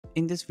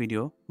In this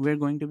video, we're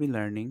going to be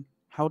learning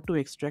how to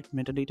extract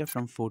metadata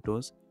from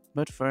photos.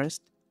 But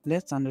first,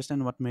 let's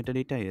understand what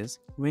metadata is.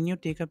 When you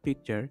take a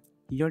picture,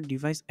 your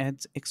device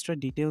adds extra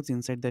details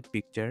inside that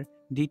picture.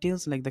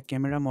 Details like the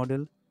camera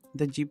model,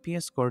 the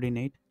GPS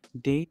coordinate,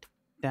 date,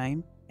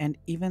 time, and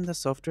even the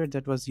software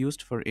that was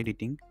used for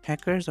editing.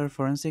 Hackers or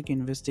forensic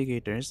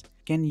investigators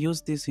can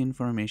use this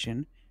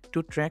information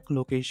to track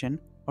location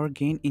or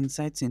gain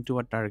insights into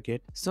a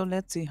target. So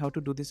let's see how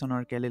to do this on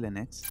our Kali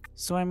Linux.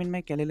 So I'm in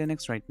my Kali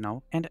Linux right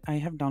now and I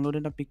have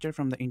downloaded a picture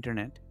from the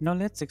internet. Now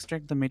let's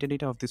extract the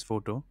metadata of this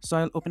photo. So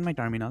I'll open my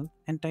terminal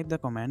and type the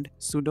command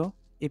sudo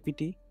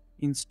apt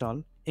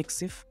install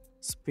exif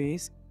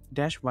space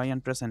 -y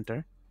and press enter.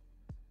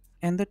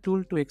 And the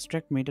tool to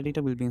extract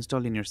metadata will be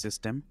installed in your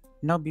system.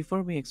 Now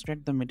before we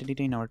extract the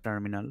metadata in our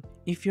terminal,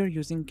 if you're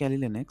using Kali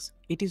Linux,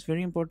 it is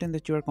very important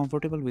that you are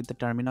comfortable with the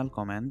terminal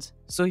commands.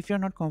 So if you're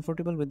not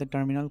comfortable with the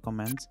terminal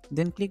commands,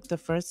 then click the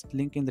first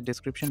link in the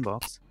description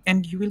box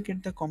and you will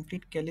get the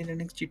complete Kali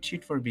Linux cheat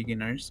sheet for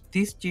beginners.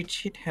 This cheat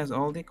sheet has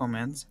all the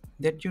commands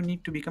that you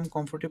need to become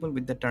comfortable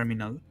with the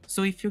terminal.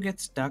 So if you get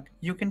stuck,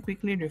 you can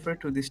quickly refer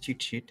to this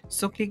cheat sheet.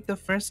 So click the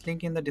first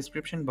link in the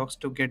description box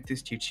to get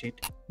this cheat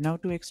sheet. Now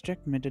to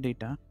extract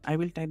metadata, I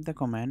will type the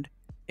command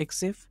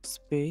exif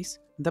space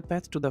the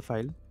path to the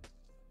file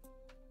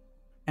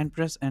and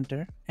press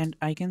enter, and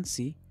I can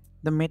see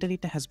the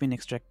metadata has been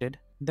extracted.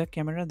 The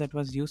camera that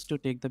was used to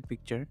take the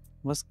picture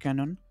was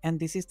Canon and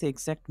this is the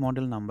exact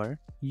model number.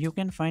 You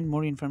can find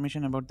more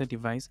information about the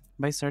device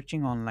by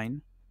searching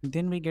online.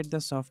 Then we get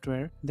the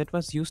software that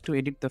was used to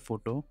edit the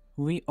photo.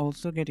 We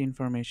also get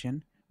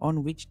information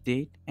on which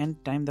date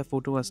and time the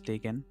photo was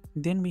taken.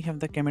 Then we have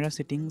the camera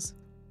settings.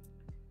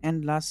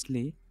 And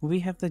lastly, we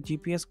have the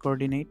GPS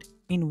coordinate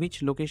in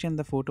which location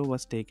the photo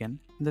was taken,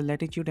 the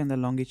latitude and the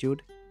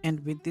longitude,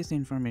 and with this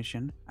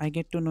information, I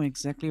get to know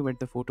exactly where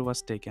the photo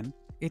was taken.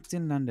 It's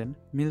in London,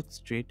 Milk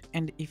Street,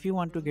 and if you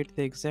want to get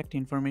the exact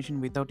information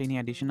without any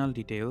additional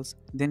details,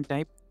 then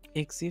type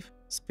exif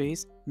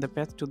space the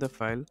path to the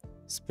file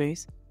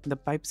space the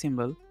pipe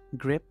symbol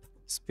grep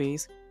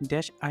space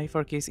 -i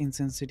for case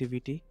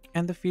insensitivity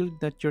and the field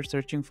that you're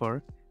searching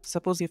for.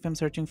 Suppose if I'm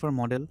searching for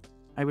model,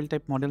 I will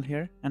type model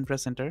here and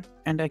press enter,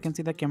 and I can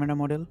see the camera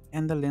model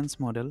and the lens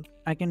model.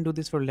 I can do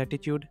this for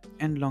latitude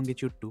and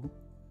longitude too.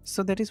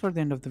 So that is for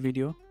the end of the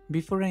video.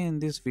 Before I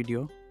end this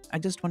video, I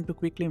just want to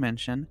quickly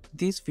mention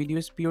this video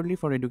is purely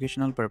for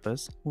educational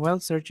purpose. While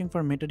searching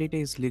for metadata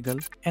is legal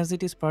as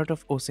it is part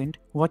of OSINT,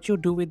 what you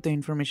do with the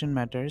information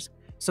matters.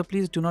 So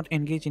please do not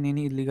engage in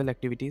any illegal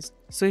activities.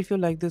 So if you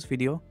like this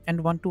video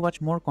and want to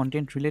watch more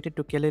content related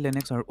to Kali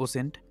Linux or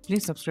OSINT,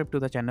 please subscribe to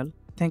the channel.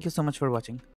 Thank you so much for watching.